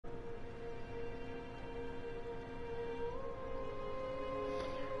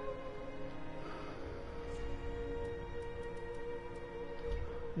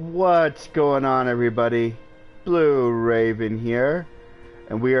What's going on, everybody? Blue Raven here,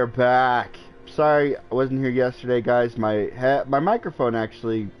 and we are back. Sorry I wasn't here yesterday, guys. My microphone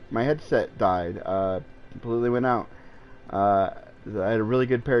actually, my headset died. Completely went out. I had a really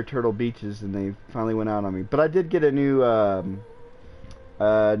good pair of Turtle Beaches, and they finally went out on me. But I did get a new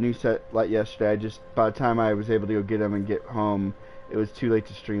set like yesterday. By the time I was able to go get them and get home, it was too late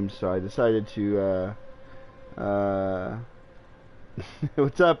to stream, so I decided to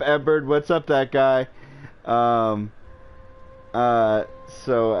what's up, Edward? What's up, that guy? Um, I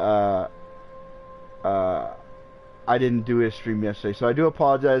didn't do a stream yesterday, so I do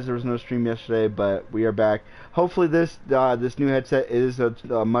apologize. There was no stream yesterday, but we are back. Hopefully, this new headset is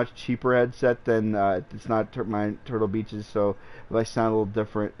a much cheaper headset than it's not my Turtle Beaches. So if I sound a little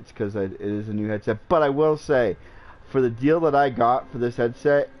different, it's because it is a new headset. But I will say, for the deal that I got for this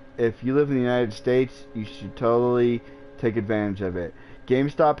headset, if you live in the United States, you should totally take advantage of it.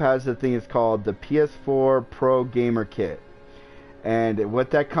 GameStop has a thing, it's called the PS4 Pro Gamer Kit, and what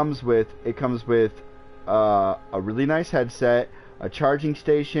that comes with, it comes with a really nice headset, a charging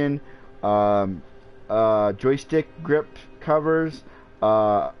station, joystick grip covers,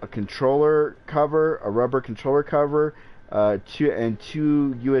 a controller cover, a rubber controller cover,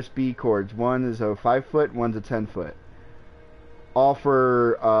 two USB cords. One is a 5-foot, one's a 10-foot, all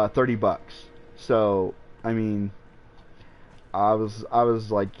for $30. So I mean, I was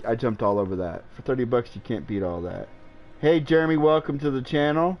like, I jumped all over that. For $30 you can't beat all that. Hey Jeremy, welcome to the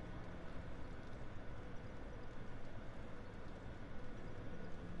channel.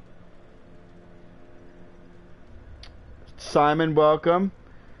 Simon, welcome.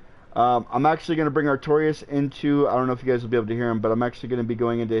 I'm actually going to bring Artorias into, I don't know if you guys will be able to hear him, but I'm actually going to be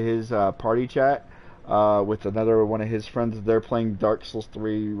going into his party chat with another one of his friends. They're playing Dark Souls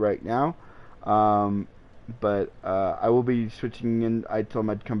 3 right now. But I will be switching in. I told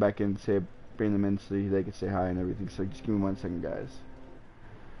them I'd come back in and bring them in so they could say hi and everything. So just give me 1 second, guys.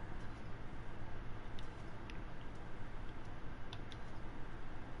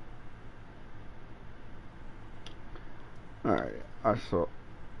 Alright, I saw.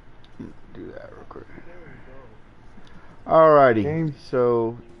 Do that real quick. Alrighty,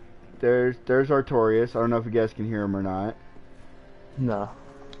 so there's Artorias. I don't know if you guys can hear him or not. No.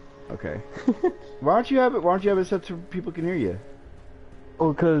 Okay. Why don't you have it set so people can hear you?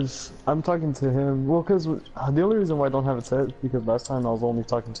 Well, because I'm talking to him. Well, because the only reason why I don't have it set is because last time I was only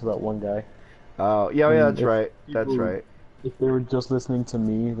talking to that one guy. Oh, yeah, that's right. That's right. If they were just listening to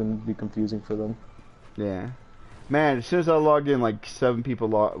me, then it'd be confusing for them. Yeah. Man, as soon as I logged in, like 7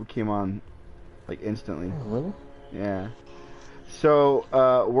 people came on, like instantly. Oh, really? Yeah. So,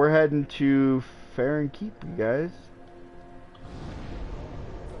 we're heading to Farron Keep, you guys.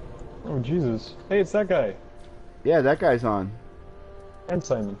 Oh, Jesus. Hey, it's that guy. Yeah, that guy's on. And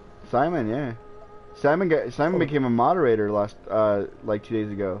Simon. Simon, yeah. Simon became a moderator like 2 days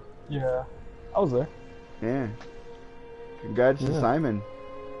ago. Yeah. I was there. Yeah. Congrats to Simon.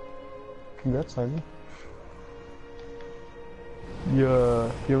 Congrats, Simon. You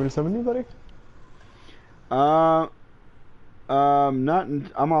want me to summon you, buddy? Not.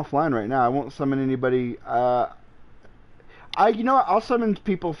 I'm offline right now. I won't summon anybody. You know what? I'll summon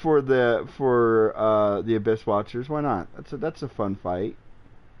people for the Abyss Watchers. Why not? That's a fun fight.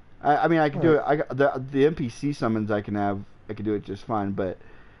 I mean, I can do it. The NPC summons I can do it just fine. But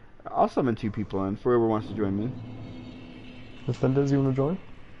I'll summon 2 people in for whoever wants to join me. Defenders, you want to join?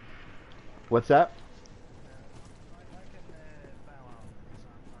 What's that?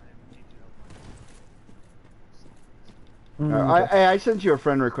 I sent you a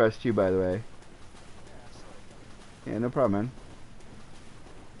friend request too, by the way. Yeah, no problem, man.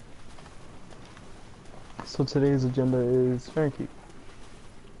 So today's agenda is Farron Keep.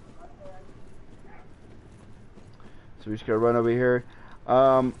 So we just gotta run over here.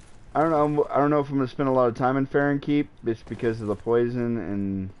 I don't know if I'm gonna spend a lot of time in Farron Keep. It's because of the poison,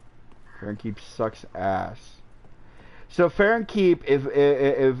 and Farron Keep sucks ass. So Farron Keep,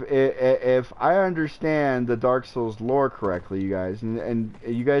 if I understand the Dark Souls lore correctly, you guys, and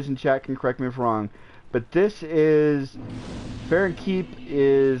you guys in chat can correct me if I'm wrong, but Farron Keep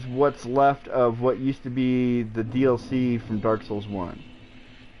is what's left of what used to be the DLC from Dark Souls 1.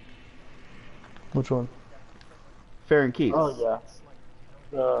 Which one? Farron Keep. Oh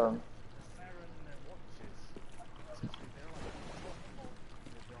yeah.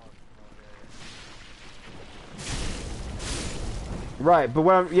 Right, but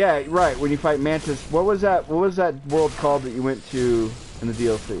right. When you fight Mantis, what was that world called that you went to in the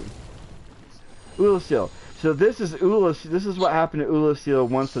DLC? Ulasil. So this is This is what happened to Ulasil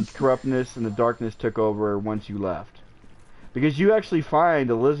once the corruptness and the darkness took over. Once you left, Because you actually find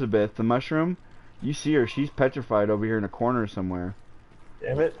Elizabeth, the mushroom. You see her. She's petrified over here in a corner somewhere.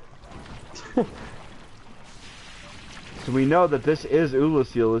 Damn it. So we know that this is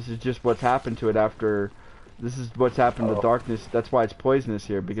Oolacile. This is just what's happened to it after. This is what's happened to darkness. That's why it's poisonous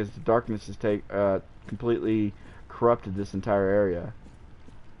here, because the darkness has completely corrupted this entire area.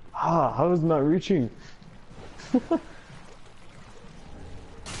 Ah, how is it not reaching? You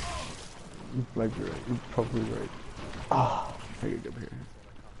might be right. You're probably right. Ah, I get up here.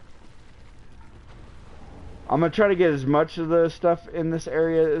 I'm gonna try to get as much of the stuff in this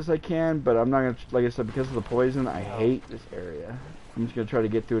area as I can, but I'm not gonna, like I said, because of the poison, I hate this area. I'm just gonna try to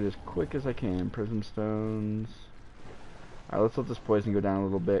get through it as quick as I can. Prism stones. Alright, let's let this poison go down a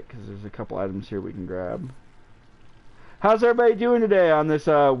little bit, because there's a couple items here we can grab. How's everybody doing today on this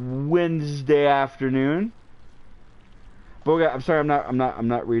Wednesday afternoon? Boga, I'm sorry, I'm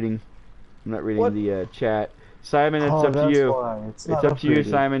not reading What? the chat. Simon, it's up to that's you. why. It's up to you, upgraded.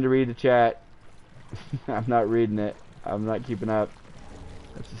 Simon, to read the chat. I'm not reading it. I'm not keeping up.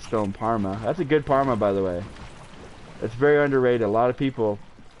 That's a stone Parma. That's a good Parma, by the way. It's very underrated. A lot of people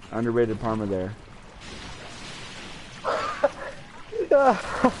underrated Parma there.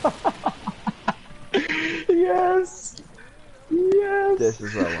 Yes. Yes. This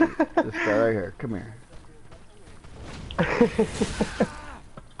is what I want. This guy right here. Come here.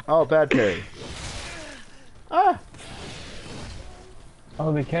 Oh, bad parry. Ah!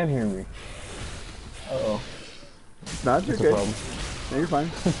 Oh, they can hear me. Uh-oh. No, you're That's a good. problem. No, you're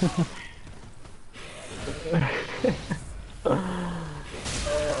fine.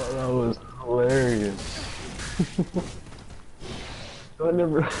 Oh, that was hilarious. I've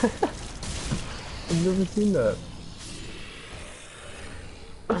never seen that.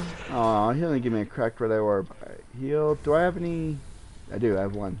 Oh, he only gave me a cracked red eye orb. Heal. Do I have any? I do. I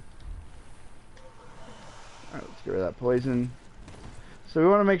have one. Alright, let's get rid of that poison. So we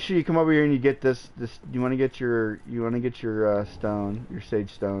want to make sure you come over here and you get this. You want to get your stone, your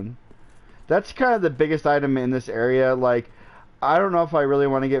sage stone. That's kind of the biggest item in this area. Like, I don't know if I really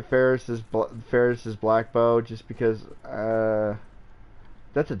want to get Ferris's black bow, just because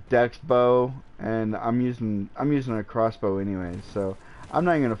that's a dex bow, and I'm using a crossbow anyway. So I'm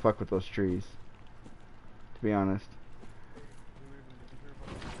not even gonna fuck with those trees, to be honest.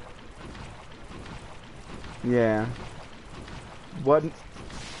 Yeah. What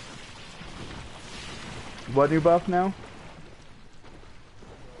new buff now?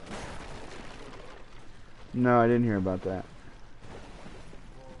 No, I didn't hear about that.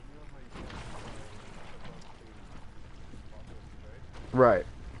 Right.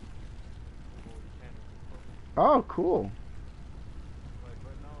 Oh, cool.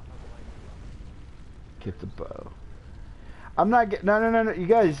 Get the bow. I'm not get no, you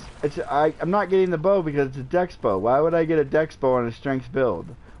guys. I'm not getting the bow because it's a dex bow. Why would I get a dex bow on a strength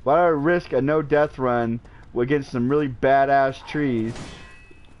build? Why would I risk a no death run against some really badass trees,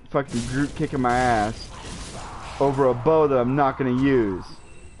 fucking Groot kicking my ass, over a bow that I'm not gonna use?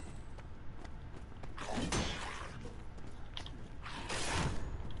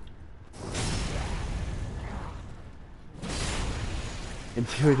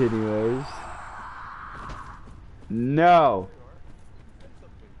 Into it anyways. No.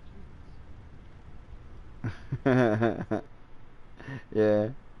 Yeah.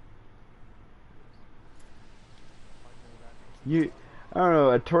 I don't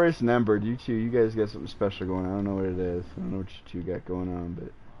know, Taurus and Ember, you guys got something special going on. I don't know what it is. I don't know what you two got going on,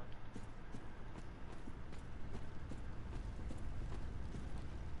 but...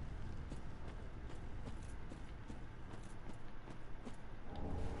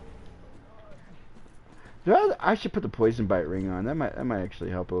 I should put the poison bite ring on. That might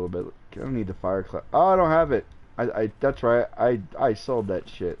actually help a little bit. I don't need the fire cloud. Oh, I don't have it. That's right. I sold that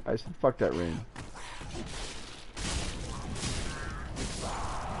shit. I said fuck that ring.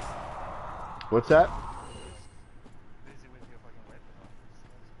 What's that?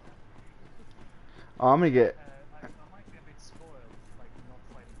 Oh, I'm gonna get. I might be a bit spoiled, like not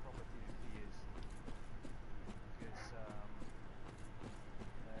fighting property with peers, because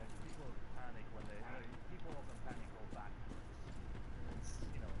people panic when people often panic all backwards, and it's,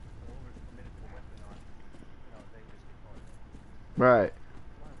 overcommitted to the weapon on, they just ignore it. Right.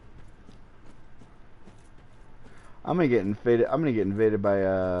 I'm gonna get invaded. I'm gonna get invaded by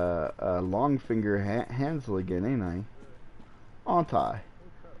Longfinger Hansel again, ain't I? Aren't I?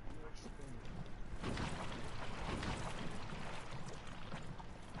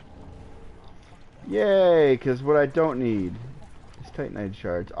 Yay! Because what I don't need is Titanite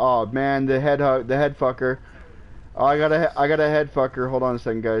shards. Oh man, the head fucker. Oh, I got a head fucker. Hold on a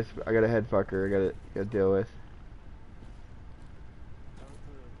second, guys. I got a head fucker. I gotta deal with.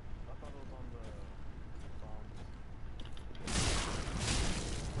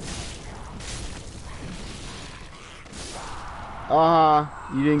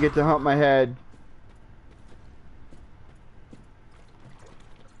 You didn't get to hump my head.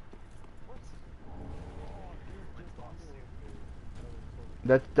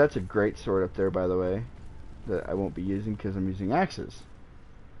 That's a great sword up there, by the way, that I won't be using because I'm using axes.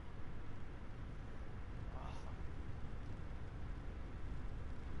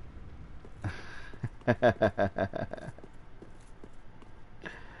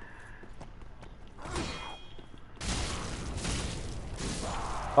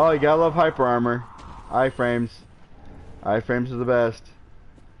 Oh, you gotta love hyper armor. Iframes. Iframes are the best.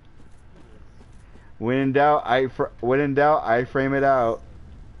 When in doubt, I frame it out.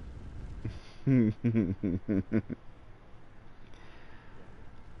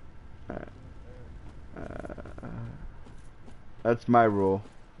 That's my rule.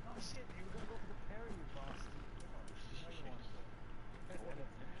 Oh shit, you were gonna go for the parry, you bastard.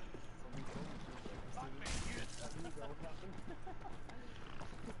 Oh, now you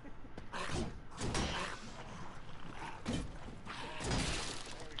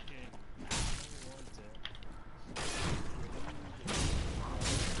want to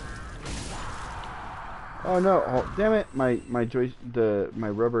go. Oh no! Oh, damn it! My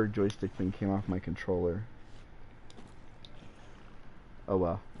rubber joystick thing came off my controller. Oh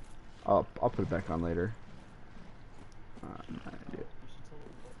well. I'll put it back on later.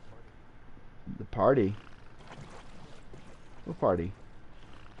 The party. What party?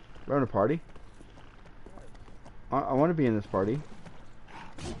 We're having a party? I want to be in this party.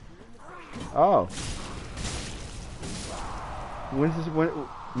 Oh. When is this?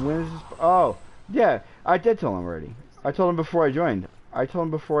 Oh, yeah. I did tell him already. I told him before I joined.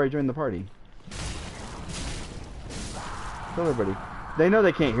 The party. Tell everybody. They know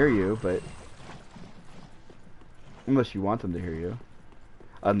they can't hear you, but unless you want them to hear you.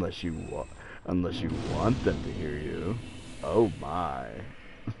 Unless you want them to hear you. Oh my.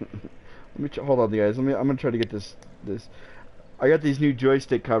 Hold on, guys. I'm gonna try to get this. I got these new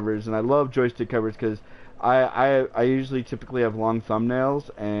joystick covers, and I love joystick covers because I usually typically have long thumbnails,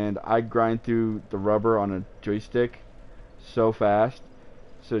 and I grind through the rubber on a joystick so fast.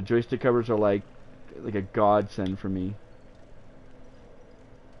 So joystick covers are like a godsend for me.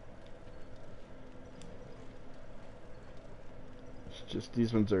 It's just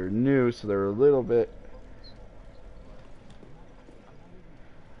these ones are new, so they're a little bit.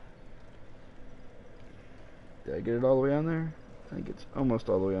 Did I get it all the way on there? I think it's almost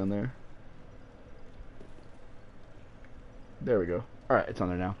all the way on there. There we go. Alright, it's on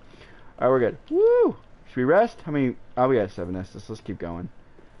there now. Alright, we're good. Woo! Should we rest? How many? Oh, we got 7 Estus. Let's keep going.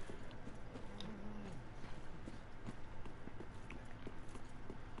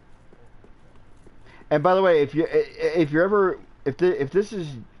 And by the way, if this is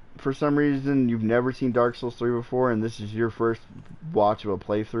for some reason you've never seen Dark Souls 3 before, and this is your first watch of a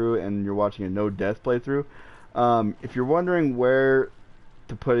playthrough, and you're watching a no death playthrough, if you're wondering where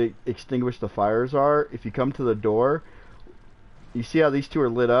to put extinguish the fires are, if you come to the door, you see how these two are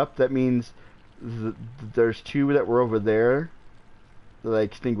lit up? That means there's 2 that were over there that I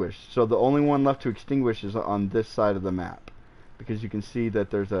extinguished. So the only one left to extinguish is on this side of the map, because you can see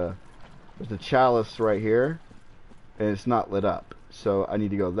that there's a chalice right here, and it's not lit up. So I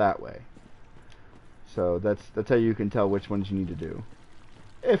need to go that way. So that's how you can tell which ones you need to do,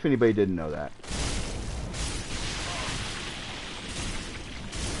 if anybody didn't know that.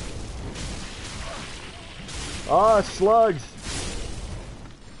 Ah, slugs!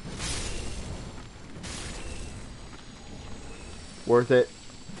 Worth it.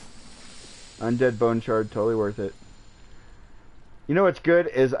 Undead bone shard, totally worth it. You know what's good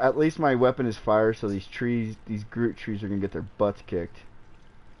is at least my weapon is fire, so these Groot trees are gonna get their butts kicked.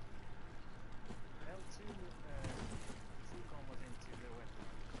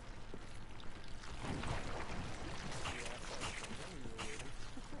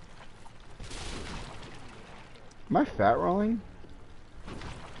 Am I fat rolling?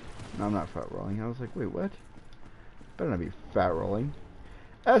 No, I'm not fat rolling. I was like, wait, what? Better not be fat rolling.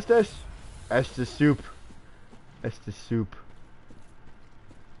 Estus! Estus soup. Estus soup.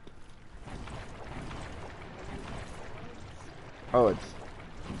 Oh, it's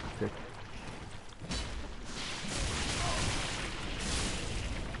thick.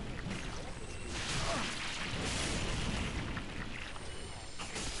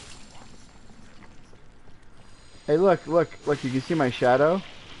 Hey, look, you can see my shadow?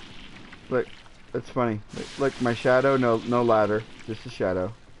 Look, that's funny. Look, my shadow, no ladder, just a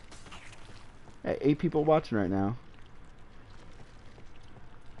shadow. Hey, 8 people watching right now.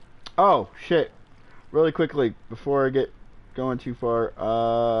 Oh, shit. Really quickly, before I get going too far,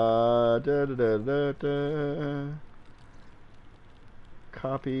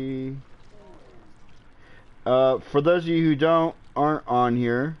 Copy. For those of you who aren't on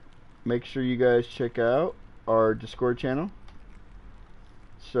here, make sure you guys check out our Discord channel.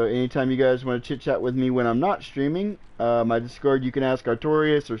 So anytime you guys want to chit chat with me when I'm not streaming, my Discord, you can ask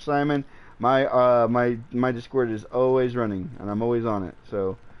Artorias or Simon. My Discord is always running and I'm always on it.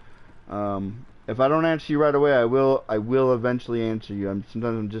 So if I don't answer you right away, I will eventually answer you.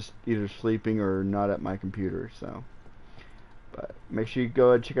 Sometimes I'm just either sleeping or not at my computer. So, but make sure you go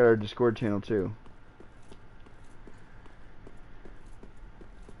ahead and check out our Discord channel too.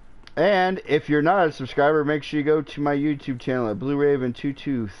 And if you're not a subscriber, make sure you go to my YouTube channel at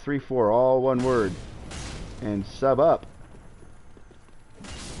BlueRaven2234, all one word, and sub up.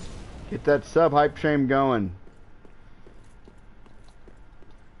 Get that sub hype train going.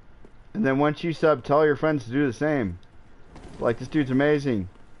 And then once you sub, tell your friends to do the same. Like, this dude's amazing.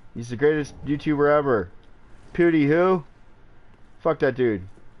 He's the greatest YouTuber ever. Pewdie who? Fuck that dude.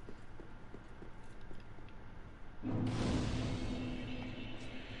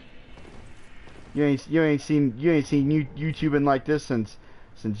 You ain't seen YouTubing like this since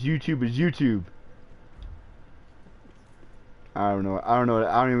YouTube is YouTube. I don't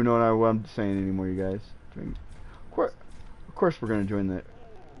even know what I'm saying anymore, you guys. Of course we're gonna join the.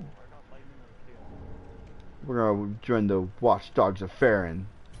 We're gonna join the Watchdogs of Farron.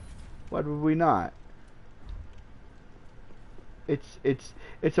 Why would we not? It's a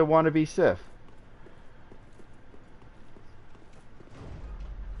wannabe Sith.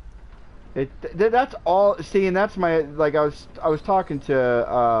 That's all. See, and that's my, like, I was talking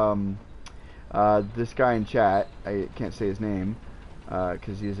to this guy in chat. I can't say his name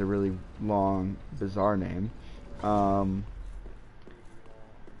because he has a really long, bizarre name.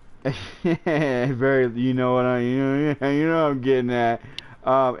 Very, you know what I'm getting at.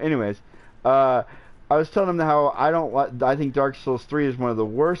 Anyways, I was telling him how I think Dark Souls 3 is one of the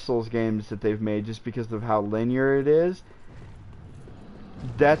worst Souls games that they've made just because of how linear it is.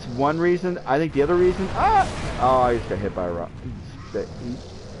 That's one reason. I think the other reason. Oh, I just got hit by a rock.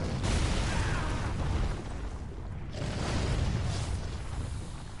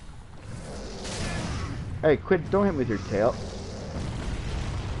 Hey, quit! Don't hit me with your tail.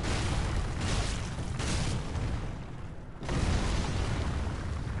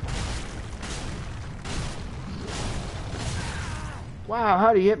 Wow,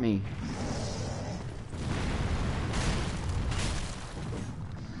 how'd he hit me?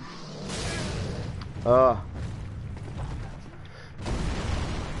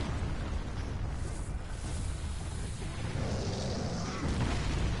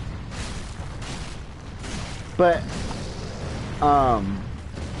 But,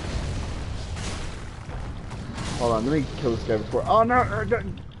 hold on, let me kill this guy before. Oh no!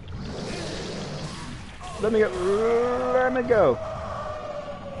 Let me go. Let me go.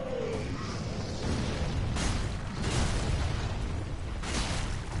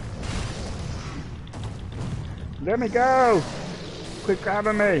 Let me go! Quit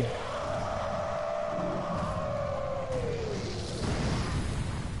grabbing me!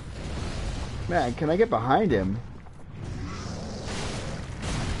 Man, can I get behind him?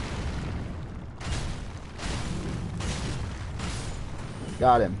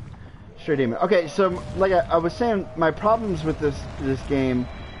 Got him. Straight demon. Okay, so like I was saying, my problems with this game,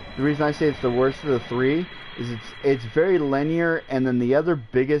 the reason I say it's the worst of the three is it's very linear, and then the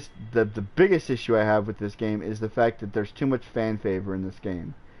biggest issue I have with this game is the fact that there's too much fan favor in this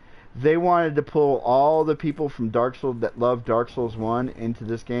game. They wanted to pull all the people from Dark Souls that love Dark Souls 1 into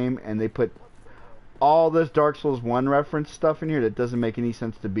this game, and they put all this Dark Souls 1 reference stuff in here that doesn't make any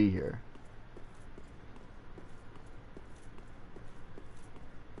sense to be here.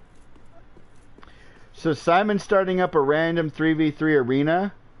 So Simon's starting up a random 3v3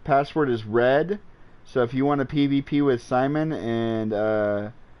 arena. Password is red. So if you want to PvP with Simon, and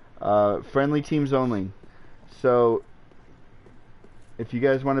friendly teams only. So if you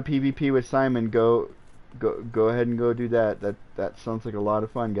guys want to PvP with Simon, go ahead and go do that. That sounds like a lot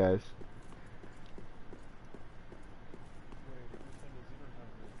of fun, guys.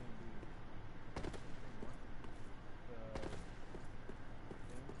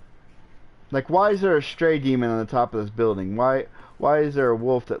 Like, why is there a stray demon on the top of this building? Why is there a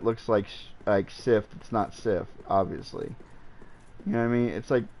wolf that looks like Sif? It's not Sif, obviously. You know what I mean?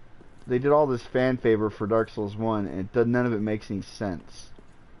 It's like they did all this fan favor for Dark Souls 1, and none of it makes any sense.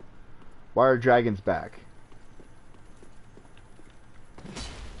 Why are dragons back?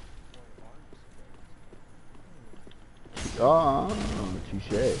 Oh,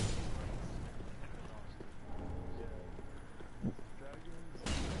 touche.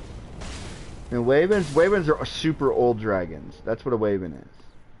 And Wavens are super old dragons. That's what a Waven is.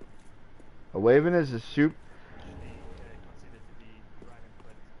 A Waven is a soup. Usually considered to be dragons,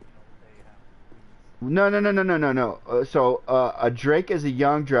 but they have No. So a Drake is a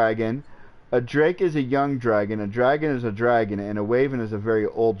young dragon. A Drake is a young dragon. A dragon is a dragon, and a Waven is a very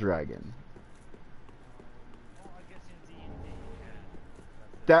old dragon. well, I guess in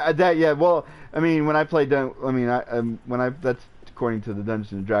D&D, Yeah. Well, I mean, when I played, that's according to the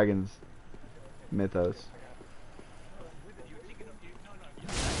Dungeons and Dragons mythos. you're thinking of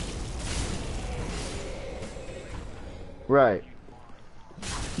Right.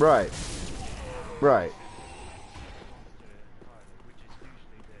 Right. Right. which is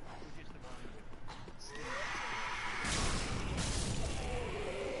usually the one with skin.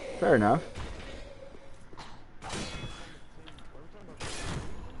 Fair enough.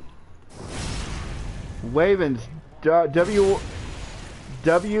 Wavens, WYVER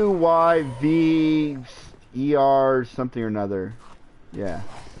something or another. Yeah.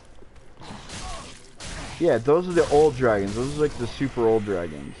 Yeah, those are the old dragons. Those are like the super old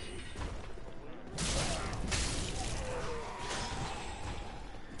dragons.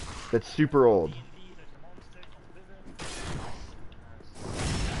 That's super old.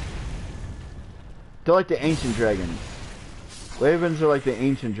 They're like the ancient dragons. Wavens are like the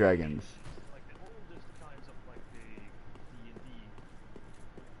ancient dragons. Like the oldest kinds of like the D&D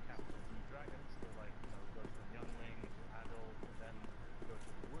capital D dragons, they're like, go from youngling to adult, and then go to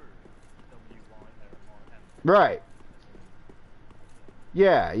the word, W-Y-R-R-M. Right.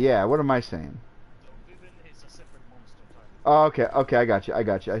 Yeah, what am I saying? So Viven is a separate monster type. Oh, okay, I got you.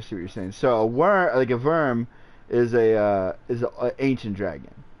 I see what you're saying. So a worm, like a verm, is a ancient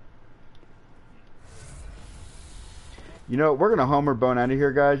dragon. You know, we're gonna Homer bone out of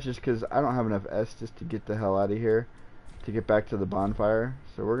here, guys, just because I don't have enough S just to get the hell out of here, to get back to the bonfire.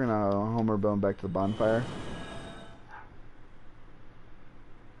 So we're gonna Homer bone back to the bonfire.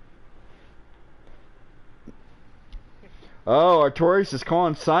 Oh, Artorias is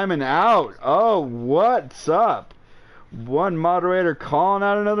calling Simon out. Oh, what's up? One moderator calling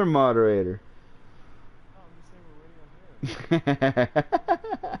out another moderator.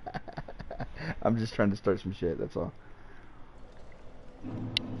 I'm just trying to start some shit, that's all.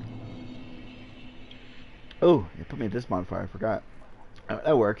 Oh, it put me at this bonfire, I forgot.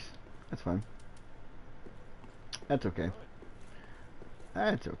 That works. That's fine. That's okay.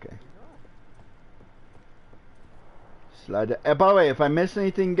 That's okay. Slide it. By the way, if I miss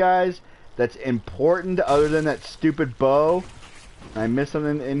anything, guys, that's important other than that stupid bow, and I miss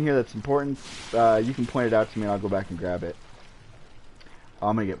something in here that's important, you can point it out to me and I'll go back and grab it. Oh,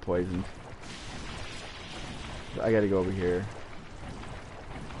 I'm gonna get poisoned. I gotta go over here.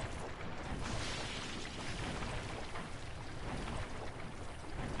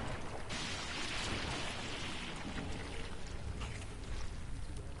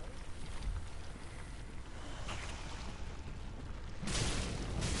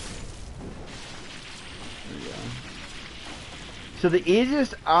 So the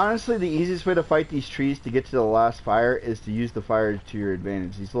easiest, honestly, the easiest way to fight these trees to get to the last fire is to use the fire to your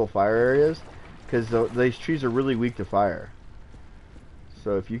advantage. These little fire areas, because these trees are really weak to fire.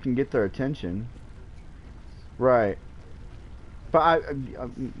 So if you can get their attention, right? But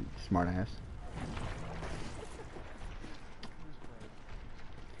I'm smart ass.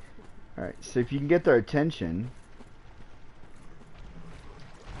 All right. So if you can get their attention.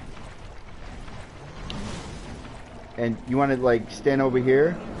 And you want to like stand over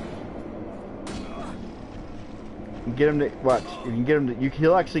here and get him to watch. You can get him to.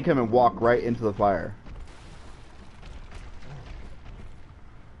 He'll actually come and walk right into the fire.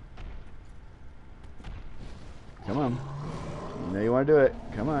 Come on. You know you want to do it.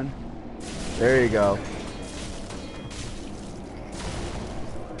 Come on. There you go.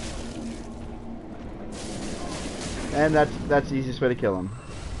 And that's the easiest way to kill him.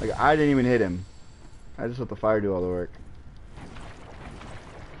 Like I didn't even hit him. I just let the fire do all the work.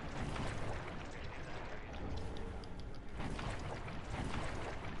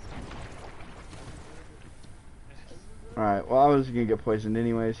 Alright, well I was gonna get poisoned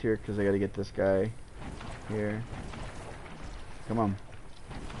anyways here because I gotta get this guy here. Come on.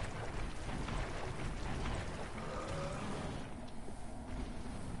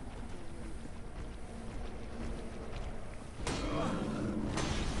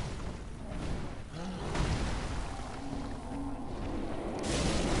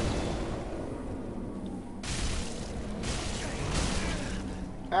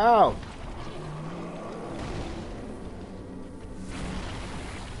 Ow!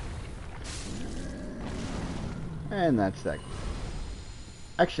 And that's that.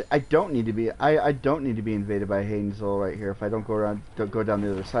 Actually, I don't need to be. I don't need to be invaded by Hazel right here. If I don't go around, don't go down the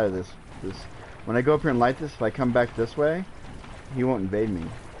other side of this. When I go up here and light this, if I come back this way, he won't invade me.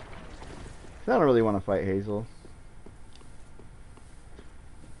 I don't really want to fight Hazel.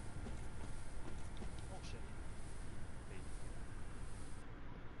 Oh shit.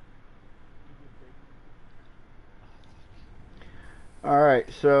 All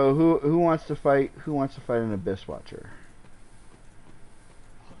right. So who wants to fight? Who wants to fight an Abyss Watcher?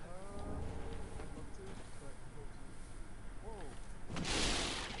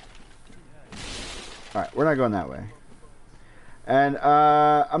 All right. We're not going that way. And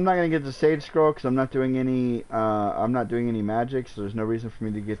I'm not gonna get the Sage Scroll because I'm not doing any magic, so there's no reason for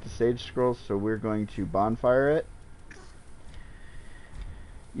me to get the Sage Scroll. So we're going to bonfire it.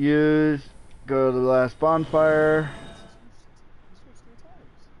 Go to the last bonfire.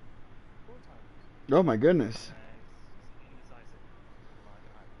 Oh my goodness.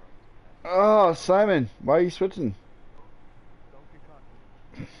 Oh, Simon, why are you switching?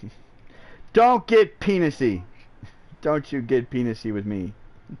 Don't get penisy. Don't you get penisy with me.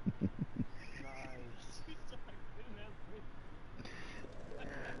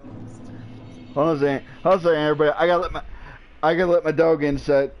 Hold on a second. Hold on a second, everybody. I gotta let my dog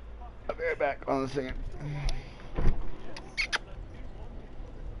inside. I'll be right back. Hold on a second.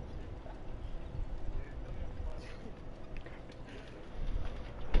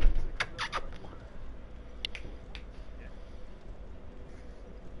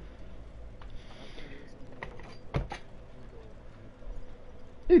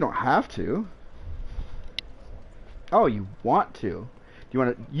 You don't have to. Oh, you want to? Do you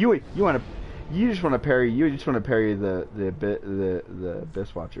want to? You just want to parry. You just want to parry the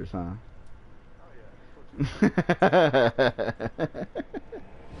Abyss Watchers, huh? Oh yeah.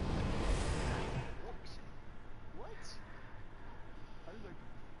 What? How did I do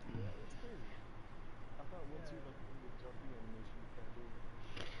that? That's crazy. I thought once you like do the jumping animation, you can't do it.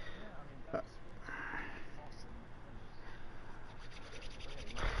 Yeah, I mean that's awesome.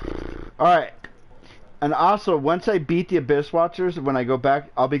 All right. And also, once I beat the Abyss Watchers, when I go back,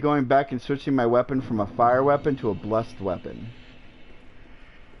 I'll be going back and switching my weapon from a fire weapon to a blessed weapon.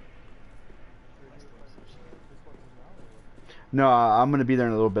 No, I'm gonna be there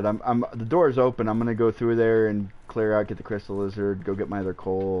in a little bit. The door is open. I'm gonna go through there and clear out, get the Crystal Lizard, go get my other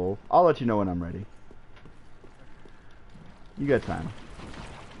coal. I'll let you know when I'm ready. You got time.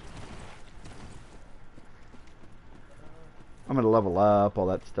 I'm gonna level up, all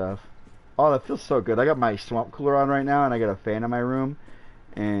that stuff. Oh, that feels so good. I got my swamp cooler on right now, and I got a fan in my room,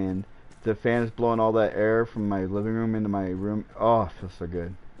 and the fan is blowing all that air from my living room into my room. Oh, it feels so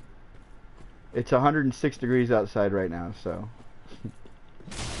good. It's 106 degrees outside right now, so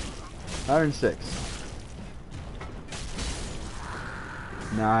 106.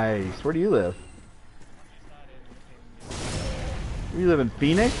 Nice. Where do you live? You live in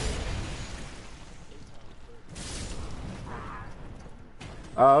Phoenix?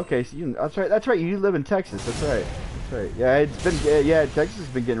 Oh, okay. So that's right. That's right. You live in Texas. That's right. That's right. Yeah, it's been. Yeah, Texas has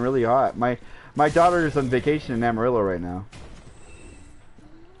been getting really hot. My daughter is on vacation in Amarillo right now.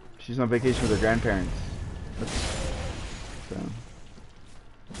 She's on vacation with her grandparents. So.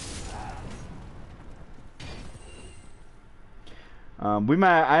 I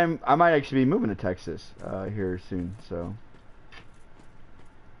might actually be moving to Texas here soon. So.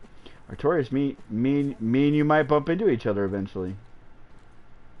 Artorias, me and you might bump into each other eventually.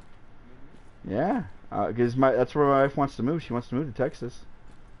 Yeah, because that's where my wife wants to move. She wants to move to Texas.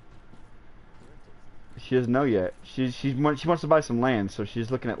 She doesn't know yet. She wants to buy some land, so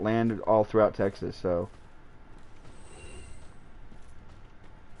she's looking at land all throughout Texas. So.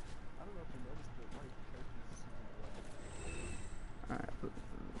 All right,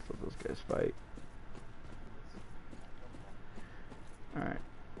 let's let those guys fight. All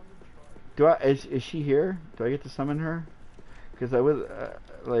right. Is she here? Do I get to summon her? Because I would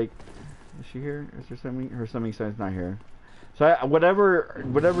like. Is she here? Is there something? Her summoning sign's not here. So whatever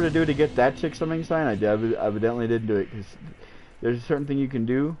to do to get that chick summoning sign, I evidently didn't do it because there's a certain thing you can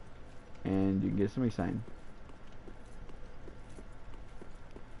do, and you can get a summoning sign,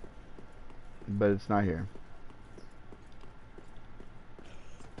 but it's not here.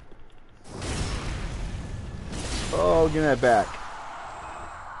 Oh, give me that back.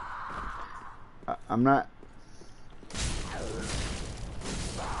 I'm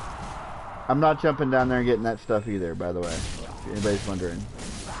not jumping down there and getting that stuff either, by the way, if anybody's wondering.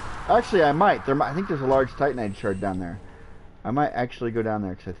 Actually, I might. I think there's a large Titanite shard down there. I might actually go down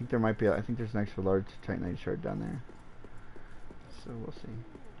there, because I think there might be I think there's an extra large Titanite shard down there. So, we'll see.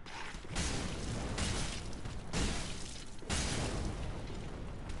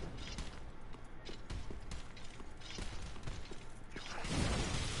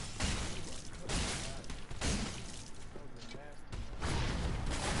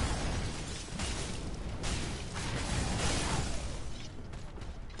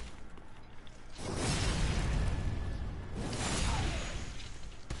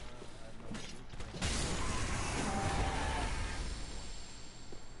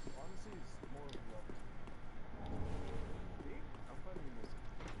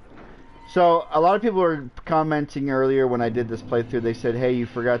 So a lot of people were commenting earlier when I did this playthrough. They said, "Hey, you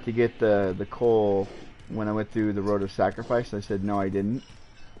forgot to get the coal when I went through the Road of Sacrifice." I said, "No, I didn't.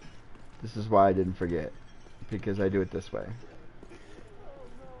 This is why I didn't forget, because I do it this way."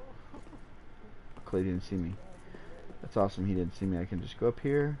 Clay didn't see me. That's awesome. He didn't see me. I can just go up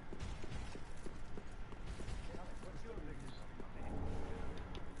here.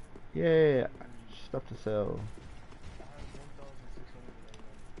 Yeah, stuff to sell.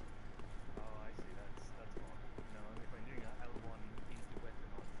 Oh, I see. That's more. No, if I'm doing a L1 into weapon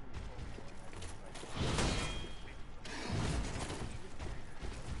on full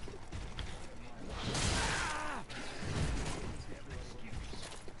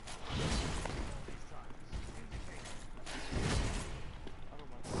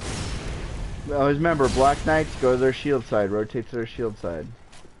power, Always remember, Black Knights go to their shield side, rotate to their shield side.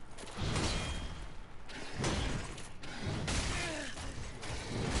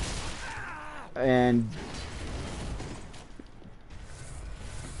 And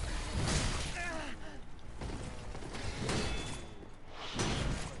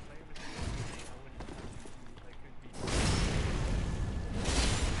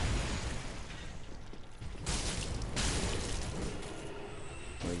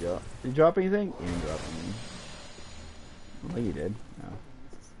there we go. Did you drop anything? You didn't drop anything. I think you did. No.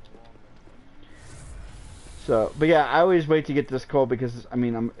 So, but yeah, I always wait to get this coal because I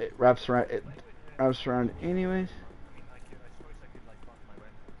mean, it wraps around. It wraps around anyways. I suppose I could like buff my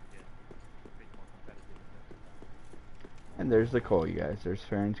weapon to get a bit more competitive. And there's the coal, you guys. There's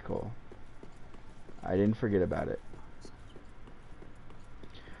Farron's coal. I didn't forget about it.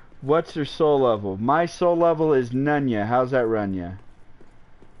 What's your soul level? My soul level is Nunya. How's that run ya?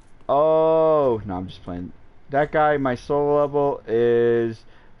 Oh, no, I'm just playing. That guy, my soul level is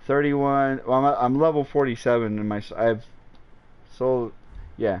 31. Well, I'm level 47 in my. I have soul.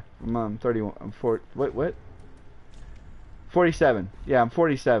 Yeah, I'm 31. I'm 4. What? 47. Yeah, I'm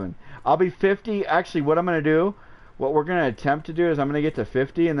 47. I'll be 50. Actually, what I'm gonna do, what we're gonna attempt to do is I'm gonna get to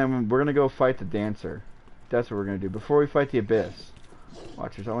 50, and then we're gonna go fight the dancer. That's what we're gonna do before we fight the abyss.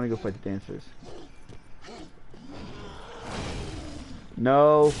 Watchers, I want to go fight the dancers.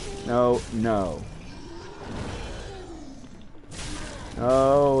 No, no, no.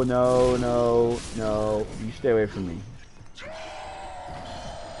 No, no, no, no. You stay away from me.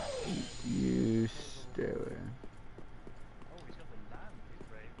 You stay away. Oh, he's got the land hit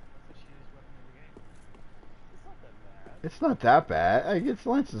rate. That's the shittiest weapon in the game. It's not that bad. It's not that bad. I guess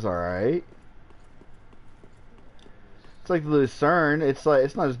Lance is alright. It's like the Lucerne. It's not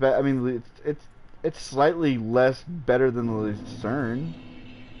as bad. I mean, it's slightly less better than the Lucerne.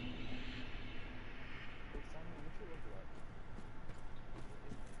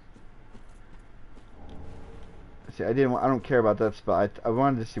 See, I don't care about that spot. I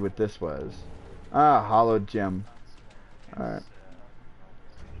wanted to see what this was. Ah, hollow gem. Alright.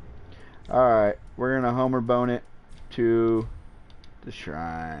 Alright, we're gonna Homer bone it to the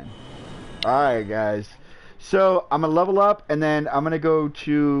shrine. Alright, guys. So, I'm gonna level up, and then I'm gonna go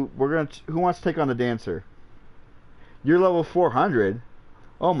to... Who wants to take on the dancer? You're level 400?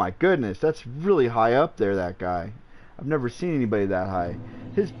 Oh my goodness, that's really high up there, that guy. I've never seen anybody that high.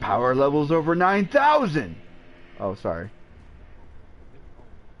 His power level's over 9,000! Oh, sorry.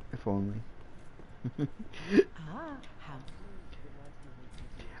 If only.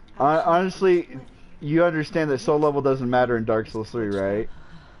 Honestly, you understand that soul level doesn't matter in Dark Souls 3, right?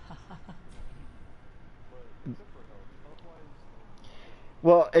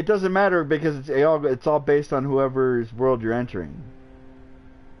 Well, it doesn't matter because it's all based on whoever's world you're entering.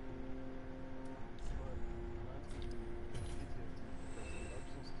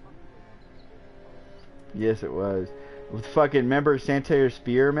 Yes, it was. With fucking, remember Santier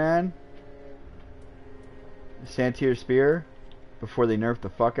Spear, man? Santier Spear? Before they nerfed the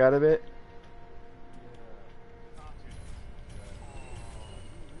fuck out of it?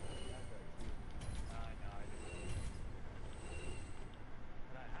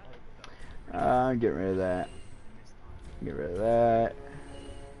 Get rid of that. Get rid of that.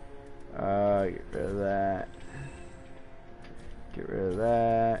 Get rid of that. Get rid of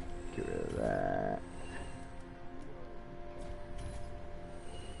that. Get rid of that.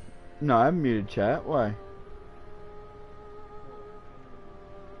 No, I'm muted chat. Why?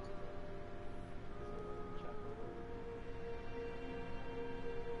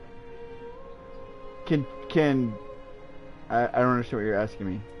 Can I don't understand what you're asking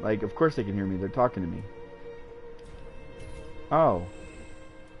me. Like, of course they can hear me. They're talking to me. Oh.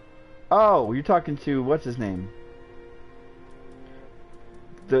 Oh, you're talking to what's his name?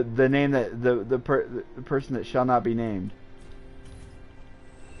 The name that the person that shall not be named.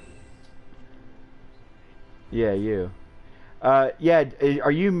 Yeah, you. Are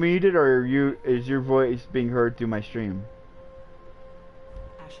you muted or is your voice being heard through my stream?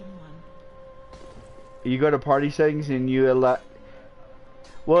 Ashen one. You go to party settings and you allow.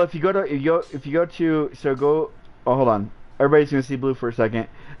 Well, if you go to so go. Oh, hold on. Everybody's gonna see blue for a second.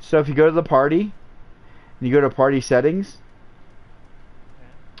 So if you go to the party and you go to party settings,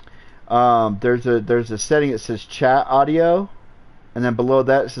 there's a setting that says chat audio, and then below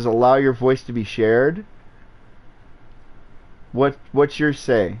that it says allow your voice to be shared. What's your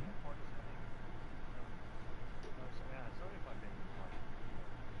say?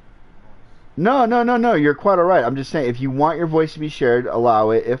 No. You're quite alright. I'm just saying, if you want your voice to be shared,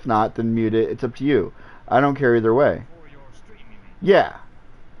 allow it. If not, then mute it. It's up to you. I don't care either way. For your stream, you mean? Yeah.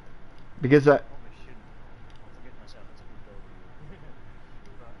 Because I. Probably shouldn't. I'll forget myself. It's a good overview.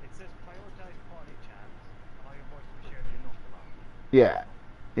 But it says prioritize party chats. Allow your voice to be shared. You're not allowed. Yeah.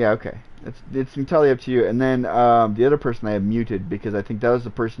 Yeah, okay. It's entirely up to you. And then the other person I have muted because I think that was the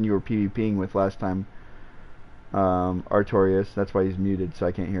person you were PvPing with last time. Artorius. That's why he's muted, so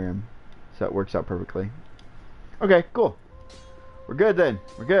I can't hear him. So that works out perfectly. Okay, cool. We're good then.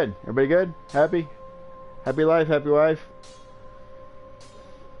 We're good. Everybody good? Happy? Happy life, happy wife?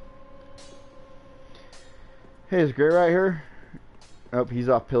 Hey, is Gray right here? Oh, he's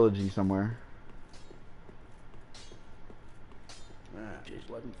off pillaging somewhere.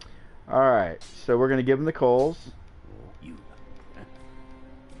 Alright, so we're going to give him the coals.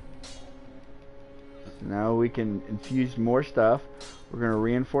 So now we can infuse more stuff. We're going to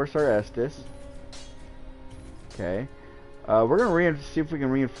reinforce our Estus. Okay. We're going to see if we can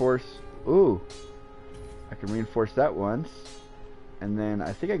reinforce... Ooh. I can reinforce that once. And then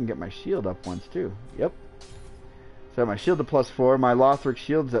I think I can get my shield up once too. Yep. So my shield to +4, my Lothric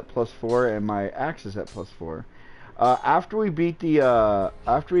shield's at +4, and my axe is at +4. After we beat the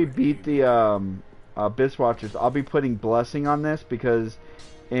Abyss Watchers, I'll be putting blessing on this because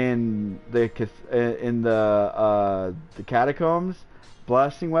in the catacombs,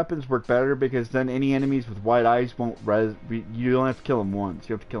 blasting weapons work better because then any enemies with white eyes won't res. You don't have to kill them once;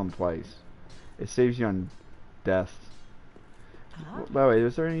 you have to kill them twice. It saves you on deaths. By the way,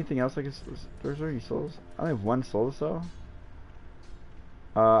 is there anything else I guess? Is there any souls? I only have one soul, so.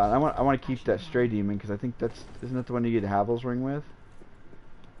 I want to keep that stray demon because I think isn't that the one you get Havel's ring with?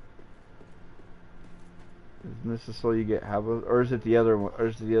 Isn't this the soul you get Havel, or is it the other one? Or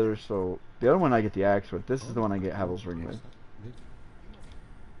is it the other soul? The other one I get the axe with. This is the one I get Havel's ring with.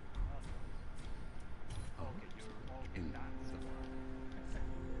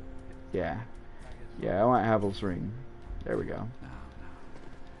 Yeah, I want Havel's ring. There we go.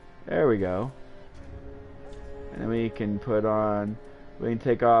 There we go. And then we can put on. We can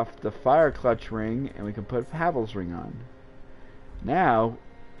take off the Fire Clutch ring and we can put Havel's ring on. Now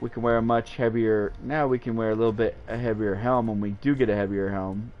we can wear a much heavier. Now we can wear a little bit a heavier helm when we do get a heavier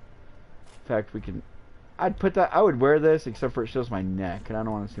helm. In fact, we can. I'd put that. I would wear this except for it shows my neck, and I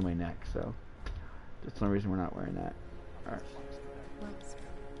don't want to see my neck, so that's the only reason we're not wearing that. All right.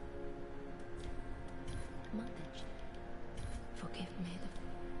 Forgive me.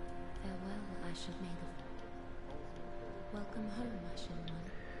 Farewell, Ashen Maiden. Welcome home, Ashen One.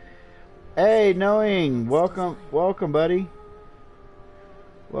 Hey, Knowing! Welcome, buddy.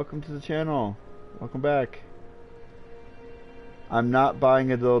 Welcome to the channel. Welcome back. I'm not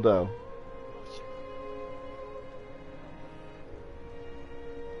buying a dildo.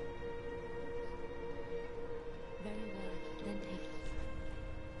 Very well, then take it.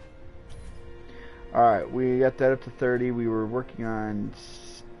 Alright, we got that up to 30. We were working on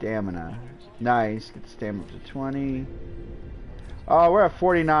stamina. Nice. Get the stamina up to 20. Oh, we're at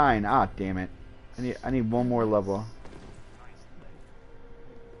 49. Ah, damn it. I need one more level.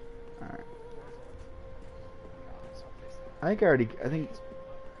 Alright. I think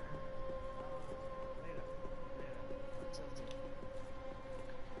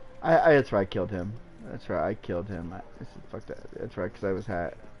that's right, I killed him. That's right, I killed him. Fuck that. That's right, because I was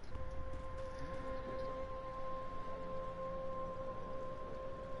hat.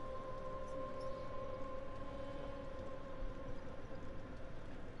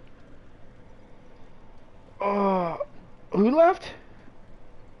 Oh, who left?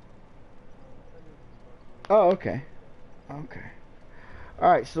 Oh, okay. Okay.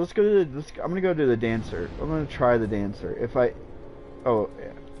 Alright, so let's go to the... I'm gonna go do the dancer. I'm gonna try the dancer. If I... Oh,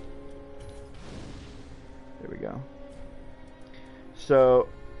 yeah. There we go. So,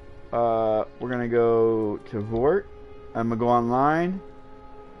 we're gonna go to Vort. I'm gonna go online.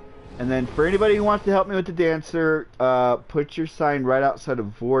 And then for anybody who wants to help me with the dancer, put your sign right outside of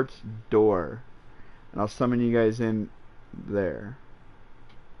Vort's door. And I'll summon you guys in there.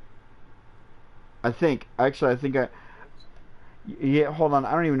 I think. Actually, I think I. Yeah, hold on.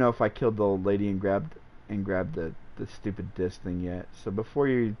 I don't even know if I killed the old lady and grabbed the stupid disc thing yet. So before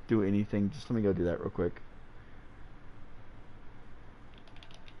you do anything, just let me go do that real quick.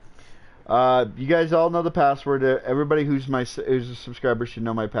 You guys all know the password. Everybody who's a subscriber should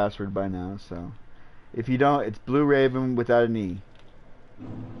know my password by now. So if you don't, it's Blue Raven without an E.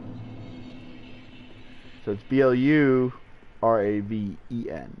 So it's BLURAVEN.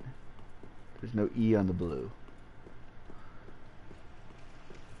 There's no E on the blue.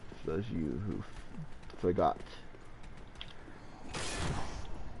 For those of you who forgot.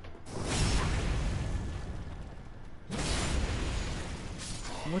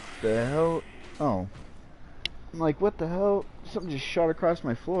 What the hell? Oh. I'm like, what the hell? Something just shot across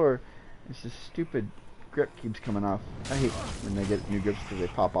my floor. It's this stupid grip keeps coming off. I hate when they get new grips because they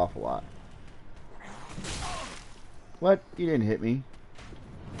pop off a lot. What? You didn't hit me.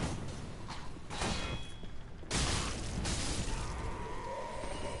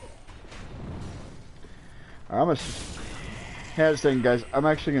 I'm gonna. Hang on a second, guys. I'm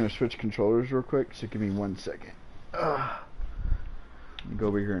actually gonna switch controllers real quick. So give me 1 second. Ugh. Let me go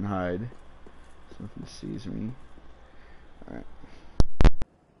over here and hide. Something sees me. All right.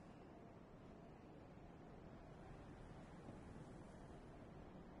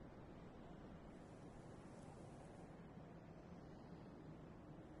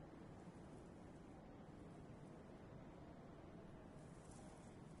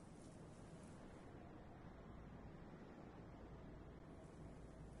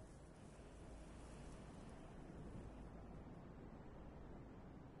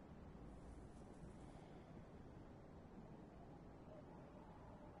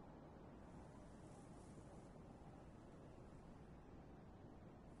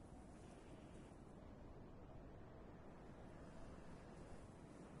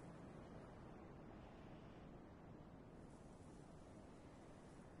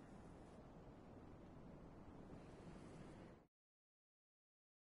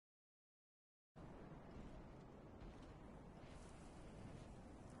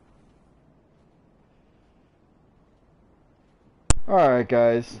 Alright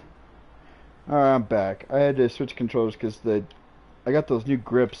guys, alright, I'm back. I had to switch controllers because I got those new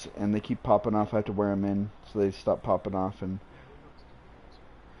grips and they keep popping off. I have to wear them in so they stop popping off, and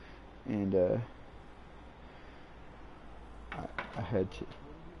I had to.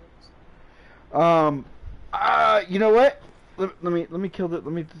 You know what? Let me kill the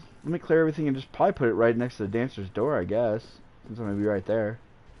let me clear everything and just probably put it right next to the dancer's door, I guess, since I'm gonna be right there.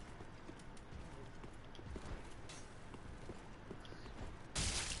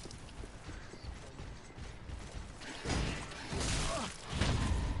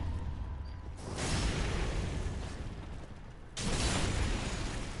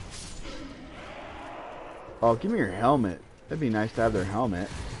 Oh, give me your helmet. That'd be nice to have their helmet.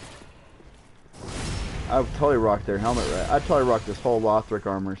 I would totally rock their helmet right. I'd probably rock this whole Lothric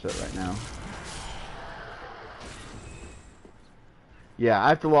armor set right now. Yeah, I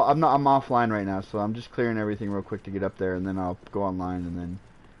have to. I'm offline right now, so I'm just clearing everything real quick to get up there, and then I'll go online, and then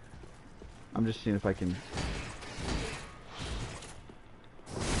I'm just seeing if I can.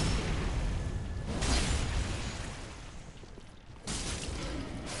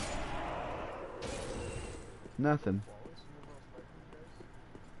 Nothing.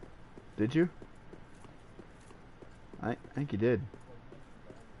 Did you? I think you did.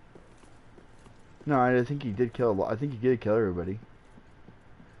 No, I think you did kill a lot. I think you did kill everybody.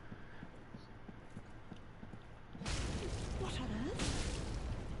 What on earth?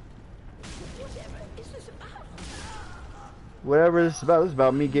 Whatever is this about? Whatever this is about. This is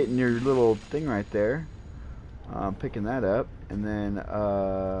about me getting your little thing right there. Picking that up, and then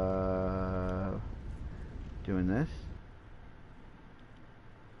doing this,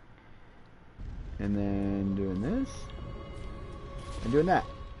 and then doing this, and doing that.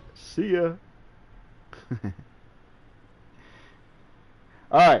 See ya.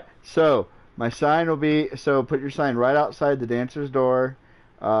 Alright, so my sign will be, so put your sign right outside the dancer's door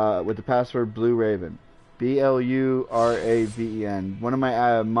with the password Blue Raven. BLURAVEN. One of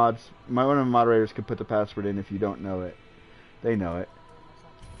my one of my moderators could put the password in if you don't know it. They know it.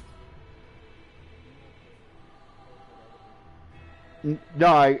 No,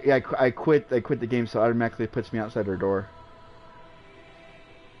 I quit the game, so it automatically puts me outside their door.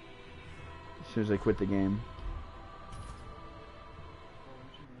 As soon as I quit the game.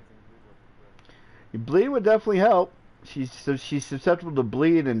 Bleed would definitely help. She's susceptible to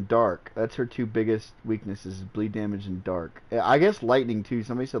bleed and dark. That's her two biggest weaknesses: is bleed damage and dark. I guess lightning too.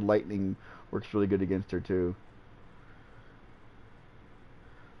 Somebody said lightning works really good against her too.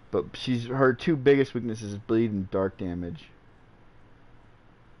 But her two biggest weaknesses is bleed and dark damage.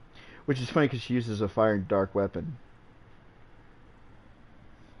 Which is funny because she uses a fire and dark weapon.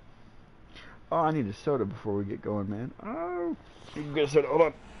 Oh, I need a soda before we get going, man. Oh, you can get a soda. Hold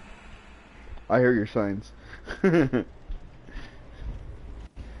on. I hear your signs.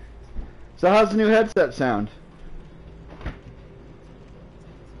 So how's the new headset sound?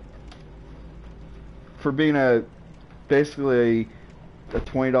 For being basically a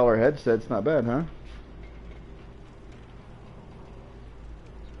 $20 headset, it's not bad, huh?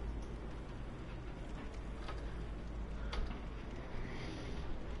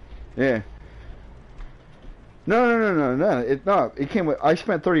 Yeah. No. It came with. I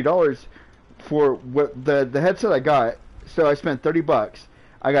spent $30 for what the headset I got. So I spent $30.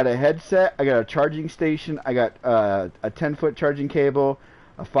 I got a headset. I got a charging station. I got a 10-foot charging cable,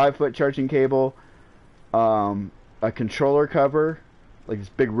 a 5-foot charging cable, a controller cover, like this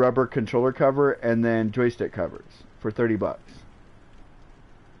big rubber controller cover, and then joystick covers for $30.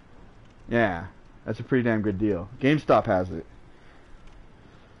 Yeah, that's a pretty damn good deal. GameStop has it.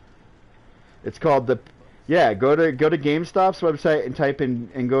 It's called the. Yeah, go to GameStop's website and type in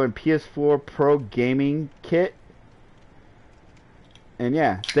and go in PS4 Pro Gaming Kit. And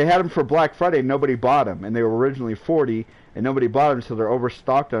yeah, they had them for Black Friday and nobody bought them. And they were originally $40 and nobody bought them, so they're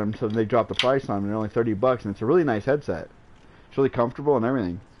overstocked on them, so they dropped the price on them and they're only $30. And it's a really nice headset. It's really comfortable and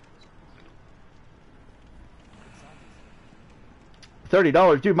everything.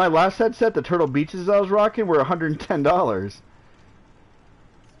 $30. Dude, my last headset, the Turtle Beaches I was rocking, were $110.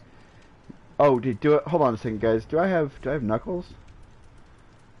 Oh, dude, hold on a second, guys. Do I have Knuckles?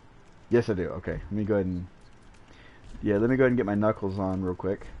 Yes, I do. Okay, let me go ahead and... Yeah, let me go ahead and get my Knuckles on real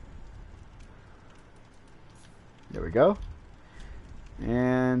quick. There we go.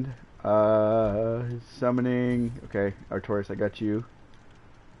 And, summoning... Okay, Artorias, I got you.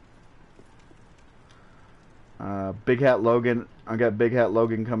 Big Hat Logan. I got Big Hat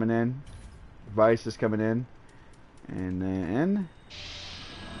Logan coming in. Vice is coming in. And then...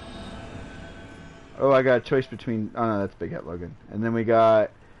 Oh, I got a choice between... Oh, no, that's Big Hat Logan. And then we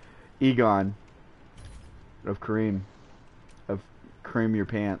got Egon of Kareem. Of Cream Your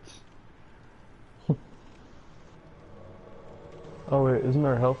Pants. Oh wait, isn't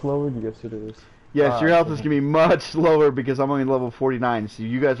our health lowered? Yes, it is. Yes, your health is going to be much lower because I'm only level 49. So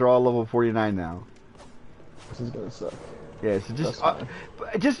you guys are all level 49 now. This is gonna suck. Yeah, so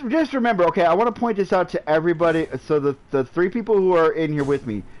just remember, okay, I want to point this out to everybody. So the 3 people who are in here with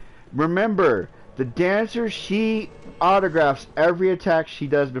me, remember... The dancer, she autographs every attack she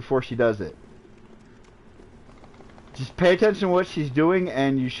does before she does it. Just pay attention to what she's doing,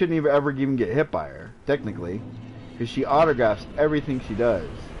 and you shouldn't ever even get hit by her, technically. Because she autographs everything she does.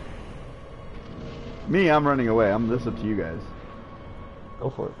 Me, I'm running away. This is up to you guys. Go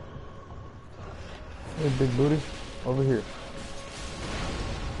for it. Hey, big booty. Over here.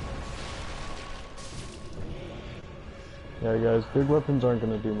 Yeah, guys, big weapons aren't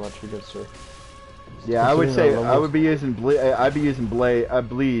going to do much against her. Yeah, I would say I would be using I'd be using bleed,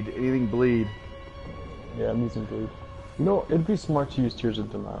 anything bleed. Yeah, I'm using bleed. You know, it'd be smart to use Tears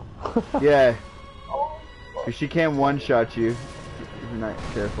of Denial. Yeah, because she can one-shot you if you're not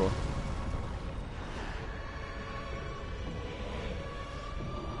careful.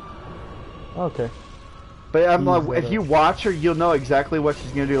 Okay. But I'm like, if you watch her, you'll know exactly what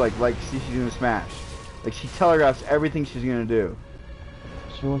she's gonna do. Like see, she's gonna smash. Like she telegraphs everything she's gonna do.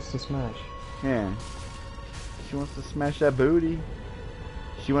 She wants to smash. Yeah. She wants to smash that booty.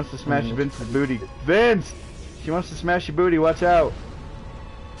 She wants to smash Vince's booty. Vince! She wants to smash your booty, watch out.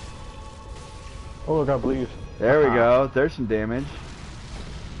 Oh, look, I believe. There we go. There's some damage.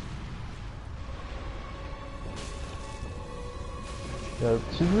 Yeah,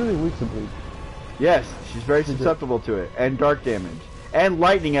 she's really weak to bleed. Yes, she's very susceptible to it. And dark damage. And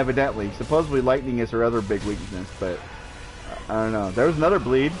lightning, evidently. Supposedly lightning is her other big weakness, but... I don't know. There was another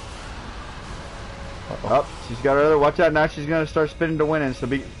bleed. Oh, she's got her other. Watch out! Now she's gonna start spinning to winning. So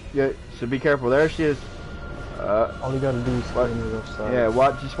be careful. There she is. All you gotta do is stay on the left side.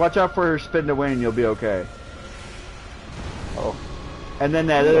 Yeah, just watch out for her spin to win, and you'll be okay. Oh. And then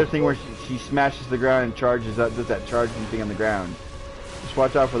that other thing where she smashes the ground and charges up, does that charging thing on the ground. Just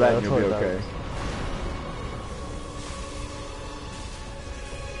watch out for that, and you'll be okay.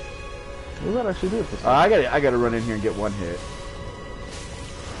 We might actually do it this time. I gotta run in here and get one hit.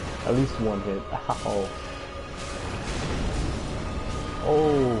 At least one hit. Ow.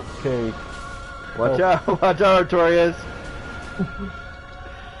 Okay. Watch out, Artorias.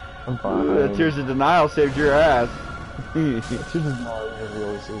 I'm fine. Ooh, that Tears of Denial saved your ass. Tears of Denial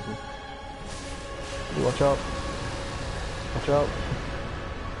really saves me. Watch out. Watch out.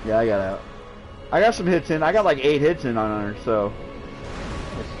 Yeah, I got out. I got some hits in. I got like 8 hits in on her, so.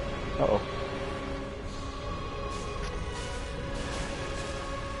 Uh-oh.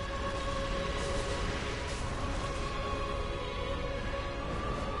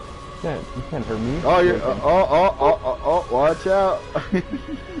 You can't hurt me. Oh, you're. Oh, watch out.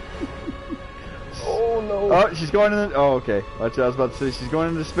 Oh no. Oh, she's going in the. Oh, okay. Watch out. I was about to say she's going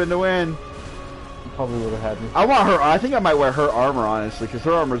in the spin to win. You probably would have had me. I want her. I think I might wear her armor, honestly, because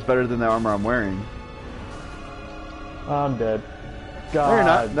her armor is better than the armor I'm wearing. I'm dead. God. No, you're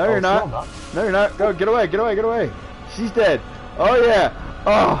not. No, you're not. No, you're not. Go, get away, get away, get away. She's dead. Oh, yeah.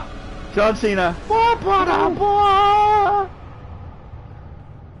 Oh, John Cena.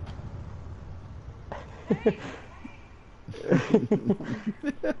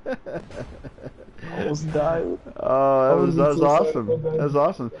 Almost died. Oh, that was so awesome. sad, That was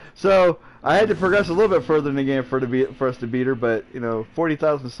awesome. So I had to progress a little bit further in the game for us to beat her, but you know,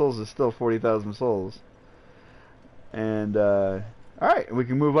 40,000 souls is still 40,000 souls. And all right, we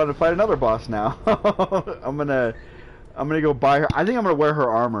can move on to fight another boss now. I'm gonna go buy her. I think I'm gonna wear her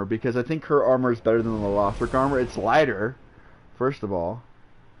armor because I think her armor is better than the Lothric armor. It's lighter, first of all,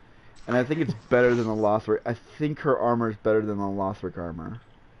 and I think it's better than the Lothric. I think her armor is better than the Lothric armor.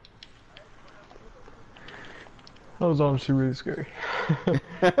 That was honestly really scary.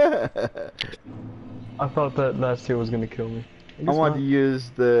 I thought that last hit was gonna kill me. I want to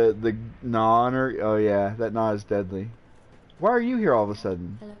use the gnaw on her. Oh yeah, that gnaw is deadly. Why are you here all of a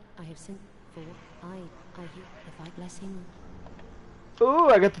sudden? Hello, I have sent for. I hear the fight blessing. Ooh,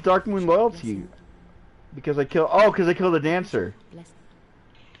 I got the Dark Moon loyalty because I killed. Oh, because I killed the dancer. Blessing.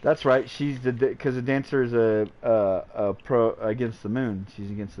 That's right. She's because the dancer is a pro against the moon. She's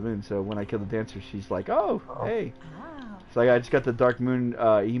against the moon. So when I kill the dancer, she's like, oh, hey. Ah. So I just got the Dark Moon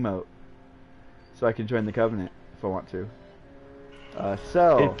emote, so I can join the Covenant if I want to.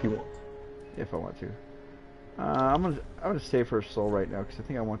 So If you want. if I want to, I'm gonna save her soul right now because I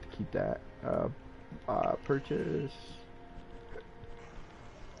think I want to keep that. Purchase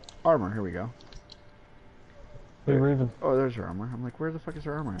armor. Here we go. Hey Raven. Oh, there's her armor. I'm like, where the fuck is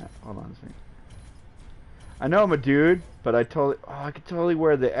her armor at? Hold on a second. I know I'm a dude, but I could totally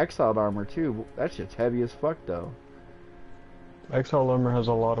wear the exiled armor too. That shit's heavy as fuck though. Exile armor has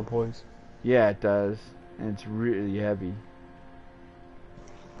a lot of poise. Yeah, it does, and it's really heavy.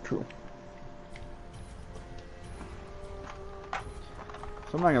 True.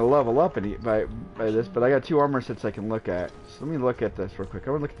 So I'm not gonna level up by this, but I got 2 armor sets I can look at. So let me look at this real quick.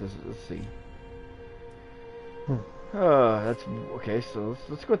 I want to look at this. Let's see. That's okay. So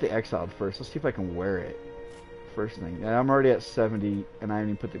let's go with the exiled first. Let's see if I can wear it. First thing. And I'm already at 70, and I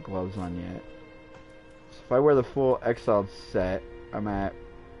haven't even put the gloves on yet. So if I wear the full exiled set, I'm at.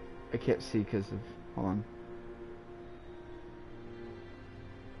 I can't see because of. Hold on.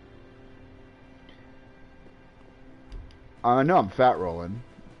 I know I'm fat rolling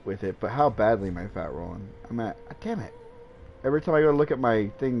with it, but how badly am I fat rolling? I'm at. Damn it! Every time I go to look at my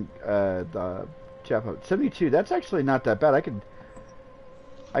thing, the chap 72. That's actually not that bad. I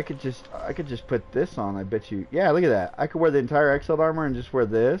could just put this on. I bet you. Yeah, look at that. I could wear the entire exiled armor and just wear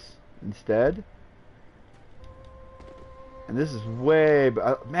this instead. And this is way.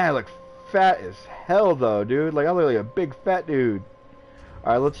 Man, I look fat as hell though, dude. Like I look like a big fat dude.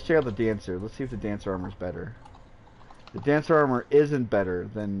 All right, let's check out the dancer. Let's see if the dancer armor is better. The dancer armor isn't better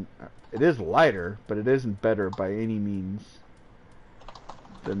than. It is lighter, but it isn't better by any means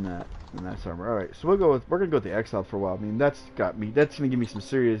than that. And that's armor. All right, so we're gonna go with the exile for a while. I mean, that's gonna give me some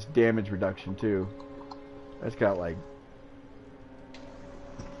serious damage reduction too. That's got like.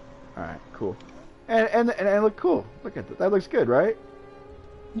 All right, cool. And look cool. Look at that. That looks good, right?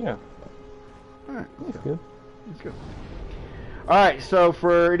 Yeah. All right, That's good. let's go. All right, so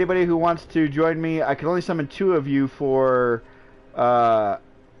for anybody who wants to join me, I can only summon 2 of you for the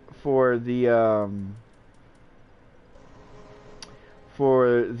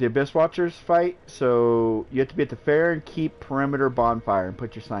Abyss Watchers fight. So you have to be at the fair and keep perimeter bonfire and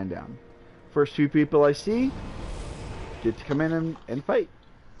put your sign down. First 2 people I see get to come in and fight.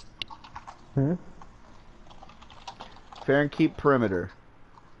 Hmm? Fair and keep perimeter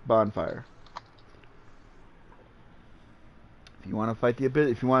bonfire. If you want to fight the Abyss,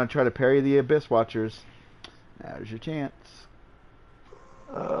 if you want to try to parry the Abyss Watchers, there's your chance.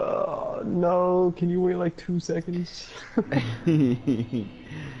 No, can you wait like 2 seconds? I'm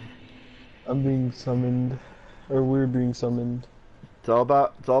being summoned, or we're being summoned. It's all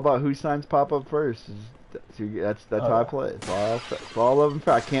about whose signs pop up first. That's how I play. It's all love and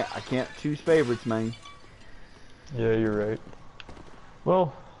fair. I can't choose favorites, man. Yeah, you're right.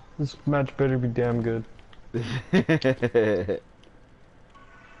 Well, this match better be damn good.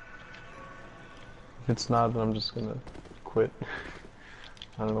 it's not, then I'm just gonna quit.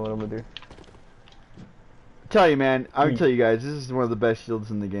 I don't know what I'm gonna do. Tell you, man, I'm gonna tell you guys, this is one of the best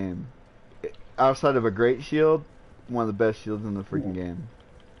shields in the game. Outside of a great shield, one of the best shields in the freaking game.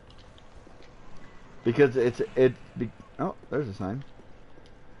 Because oh, there's a sign.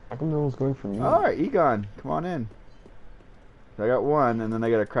 How come no one's going for me? Alright, Egon, come on in. I got one, and then I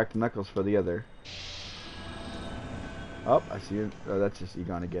gotta crack the knuckles for the other. Oh, I see it. Oh, that's just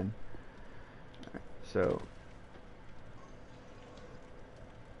Egon again. Alright, so...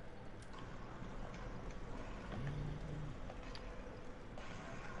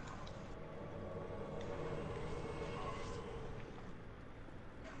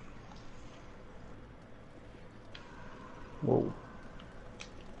 Whoa.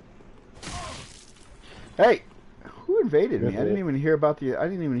 Hey! Who invaded me? I Good didn't hit. even hear about the... I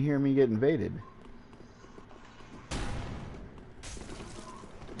didn't even hear me get invaded.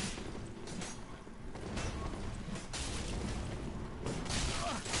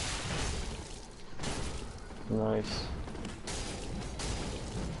 Nice.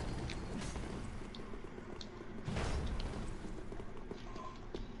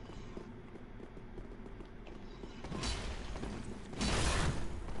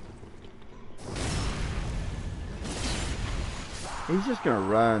 He's just gonna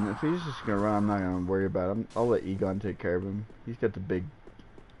run. If he's just gonna run, I'm not gonna worry about him. I'll let Egon take care of him. He's got the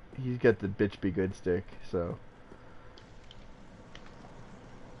bitch be good stick, so.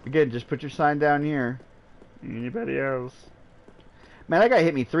 Again, just put your sign down here. Anybody else? Man, that guy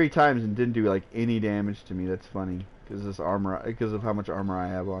hit me 3 times and didn't do like any damage to me. That's funny. Because this armor, because of how much armor I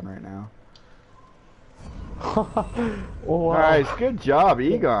have on right now. Oh, wow. Nice, good job,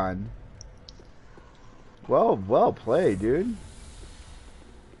 Egon. Well played, dude.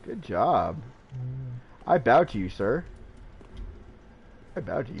 Good job. I bow to you, sir. I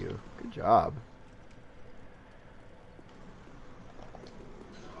bow to you. Good job.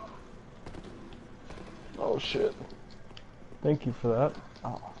 Oh shit. Thank you for that.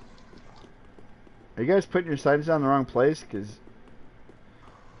 Oh. Are you guys putting your signs down in the wrong place? Because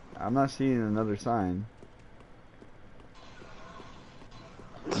I'm not seeing another sign.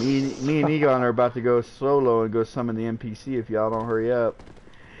 Me and Egon are about to go solo and go summon the NPC if y'all don't hurry up.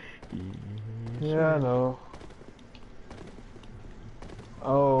 Yeah, I know.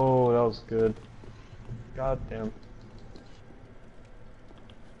 Oh, that was good. God damn.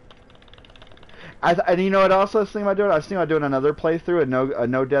 And you know what else I was thinking about doing? I was thinking about doing another playthrough,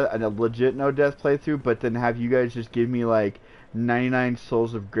 a legit no death playthrough, but then have you guys just give me like 99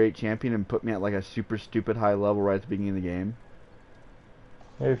 souls of great champion and put me at like a super stupid high level right at the beginning of the game.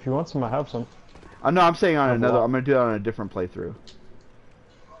 Hey, if you want some, I have some. No, I'm saying on Have a another. lot. I'm gonna do that on a different playthrough,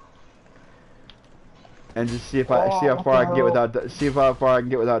 and just see if I see how far I can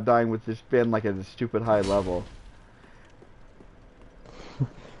get without dying with this spin like at a stupid high level.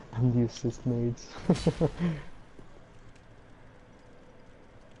 I'm the assist maids.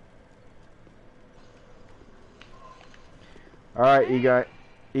 All right, Egon,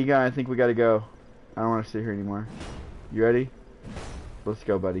 I think we gotta go. I don't want to sit here anymore. You ready? Let's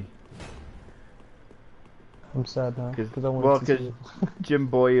go, buddy. I'm sad now Because because I want to see you. Jim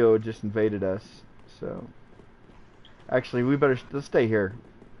Boyo just invaded us. So actually, let's stay here.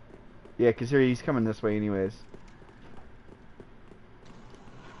 Yeah, because he's coming this way anyways.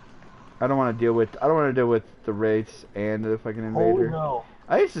 I don't want to deal with the wraiths and the fucking invader. Oh no.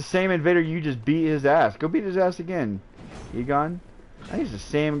 I think it's the same invader you just beat his ass. Go beat his ass again, Egon. I think it's the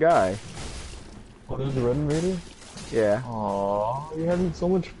same guy. Oh, there's the red invader? Yeah. Aww, you're having so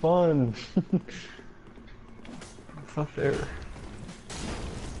much fun. It's not fair.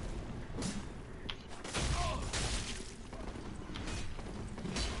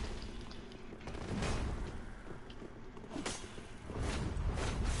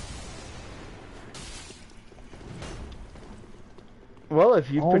 Well,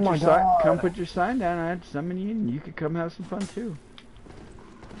 if you Oh put my your sign, God. come put your sign down, I'd summon you, and you could come have some fun too.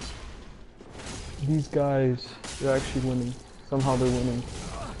 These guys, they're actually winning. Somehow they're winning.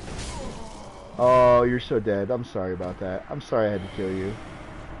 Oh, you're so dead. I'm sorry about that. I'm sorry I had to kill you.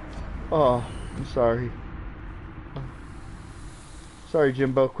 Oh, I'm sorry. Sorry,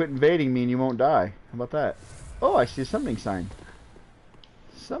 Jimbo. Quit invading me and you won't die. How about that? Oh, I see a summoning sign.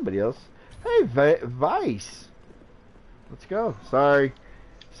 Somebody else. Hey, Vice. Let's go. Sorry.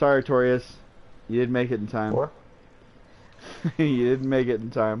 Sorry, Torius. You didn't make it in time. Or? You didn't make it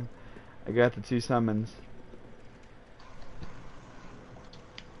in time. I got the 2 summons.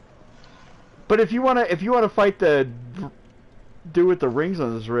 But if you wanna fight the do with the rings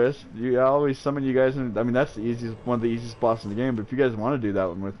on his wrist. I always summon you guys, and I mean that's the easiest, one of the easiest boss in the game. But if you guys want to do that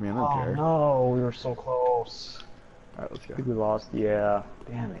one with me, I don't Oh care. no, we were so close. All right, let's I go. think we lost. Yeah.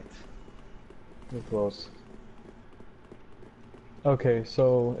 Damn it. We're close. Okay,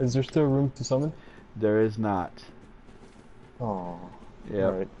 so is there still room to summon? There is not. Oh. Yeah,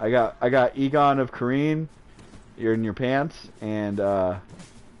 Alright. I got Egon of Kareen. You're in your pants, and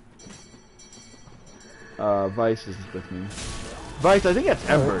Vice is with me. Vice, I think that's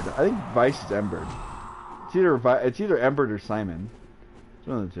Embered. I think Vice is Embered. It's either Embered or Simon. It's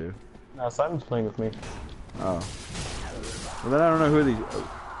one of the two. Nah, Simon's playing with me. Oh. Well, then I don't know who these.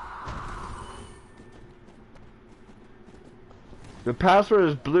 Oh. The password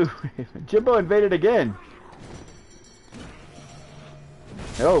is blue. Jimbo invaded again.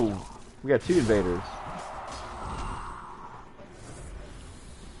 Oh, we got 2 invaders.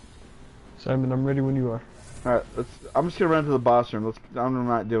 Simon, I'm ready when you are. All right, I'm just gonna run to the boss room. I'm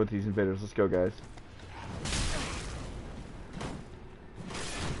not deal with these invaders. Let's go, guys.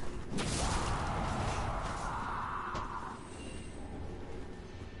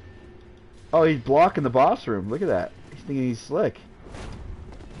 Oh, he's blocking the boss room. Look at that. He's thinking he's slick.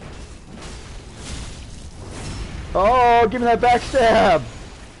 Oh, give me that backstab!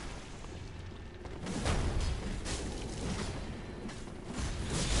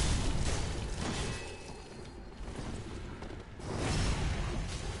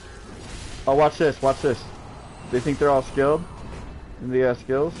 Oh, watch this, watch this. They think they're all skilled in the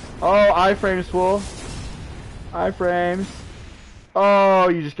skills. Oh, iframes full. Iframes. Oh,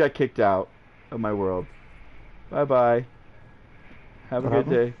 you just got kicked out of my world. Bye bye. Have a What good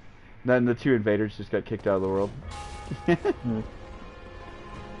happened? day. Then the 2 invaders just got kicked out of the world. That's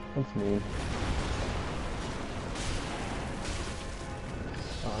mean.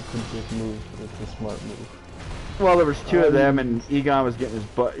 Oh, I couldn't just move. It's a smart move. Well, there was 2 of them, and Egon was getting his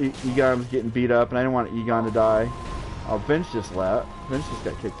butt. Egon was getting beat up, and I didn't want Egon to die. Oh, Vince just left. Vince just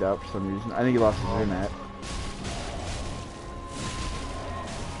got kicked out for some reason. I think he lost his internet.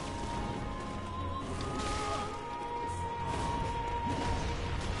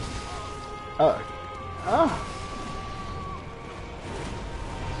 Oh. Oh.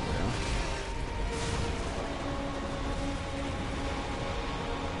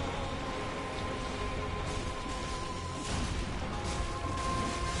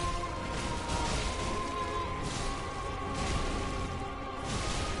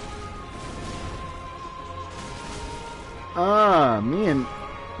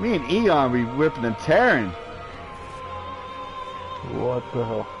 Me and Egon be whipping and tearing. What the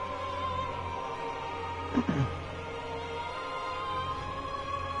hell?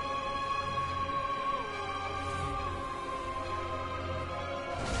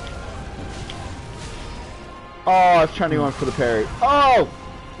 Oh, I was trying to go in for the parry. Oh!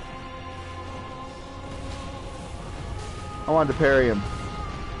 I wanted to parry him.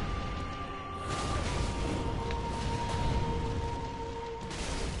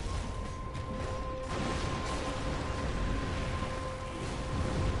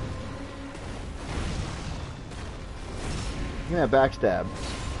 Yeah, backstab.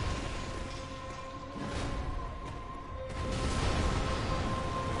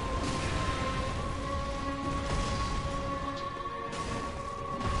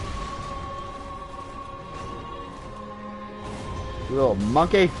 You little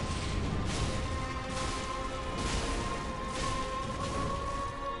monkey.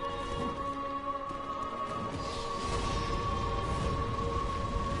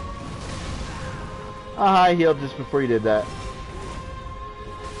 I healed just before you did that.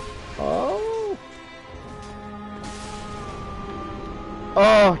 Oh.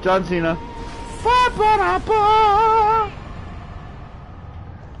 Oh, John Cena. Ba-ba-da-ba.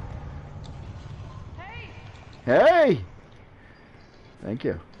 Hey. Thank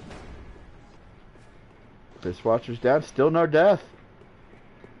you. Fist Watcher's down. Still no death.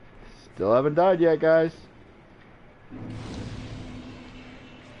 Still haven't died yet, guys.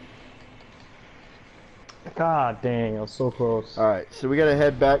 God dang, I was so close. Alright, so we gotta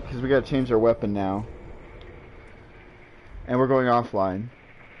head back because we gotta change our weapon now. And we're going offline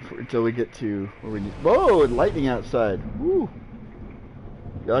until we get to where we need. Whoa, lightning outside. Woo.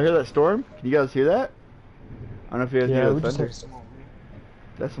 Y'all hear that storm? Can you guys hear that? I don't know if you guys hear Yeah, the we just thunder. have some.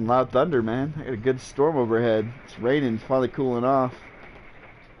 That's some loud thunder, man. I got a good storm overhead. It's raining, it's finally cooling off.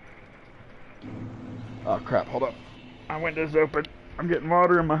 Oh crap, hold up. My window's open. I'm getting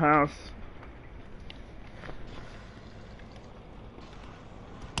water in my house.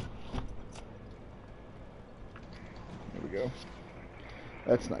 There we go.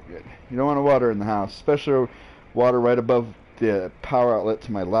 That's not good. You don't want to water in the house, especially water right above the power outlet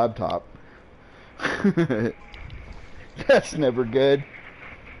to my laptop. That's never good.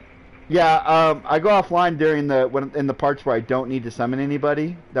 Yeah, I go offline during in the parts where I don't need to summon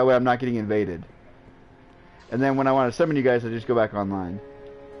anybody. That way I'm not getting invaded. And then when I want to summon you guys, I just go back online.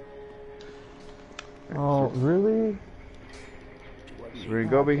 Oh, really? So we're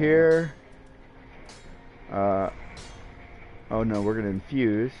gonna go over here. Oh no, we're gonna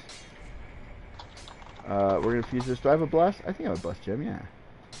infuse. We're gonna infuse this. Do I have a blast? I think I have a blast gem, yeah.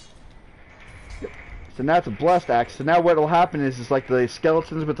 Yep. So now it's a blessed axe. So now what'll happen is like the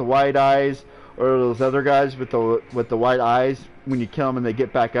skeletons with the white eyes, or those other guys with the white eyes, when you kill them and they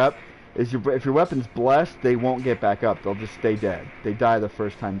get back up, if your weapon's blessed, they won't get back up. They'll just stay dead. They die the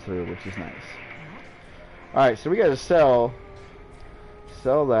first time through, which is nice. Alright, so we gotta sell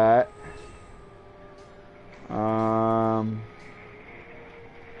that.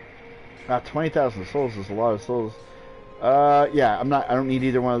 20,000 souls is a lot of souls. Yeah, I don't need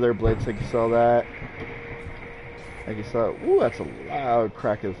either one of their blades. I can sell that. I can sell. Ooh, that's a loud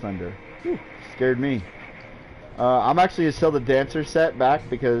crack of thunder. Ooh, scared me. I'm actually gonna sell the dancer set back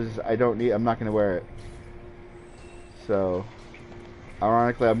because I'm not gonna wear it. So,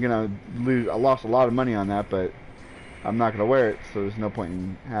 ironically, I'm gonna lose. I lost a lot of money on that, but I'm not gonna wear it, so there's no point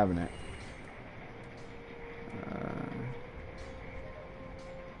in having it.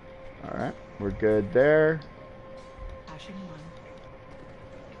 Alright, we're good there. Ashen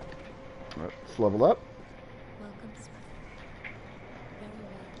one. Let's level up. Welcome, Smith. Very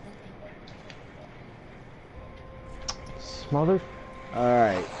well, Smother?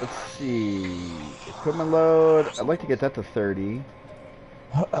 Alright, let's see. Equipment load. I'd like to get that to 30.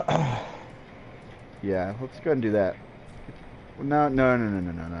 Yeah, let's go ahead and do that. No.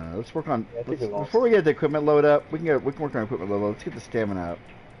 Let's work on. Before we get the equipment load up, we can work on equipment load. Let's get the stamina up.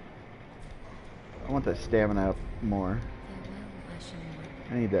 I want that stamina up more. farewell, Ashen one.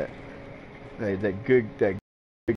 I need that good